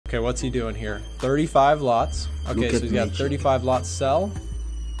Okay, what's he doing here? 35 lots. Okay, so he's got 35 lots sell.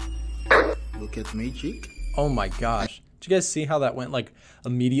 Look at magic. Oh my gosh. Did you guys see how that went like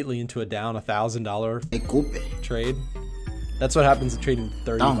immediately into a down $1,000 trade? That's what happens to trading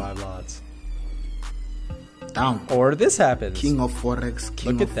 35 lots. Down. Or this happens. King of Forex,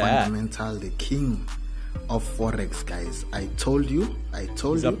 king Look of at that. fundamental, the king of Forex, guys. I told you.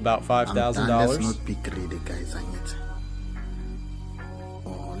 He's up about $5,000. Let's not be greedy, guys.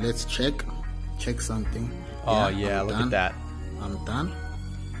 Oh, let's check something. Oh yeah, look at that. I'm done.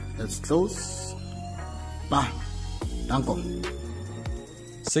 Let's close. Bam. Danko.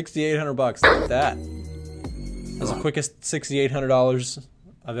 $6,800. Look at that. That's the quickest $6,800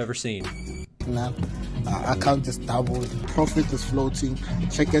 I've ever seen. Now, account is doubled. Profit is floating.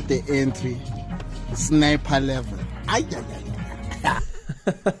 Check out the entry. Sniper level. I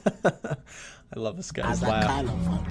love this guy's laugh.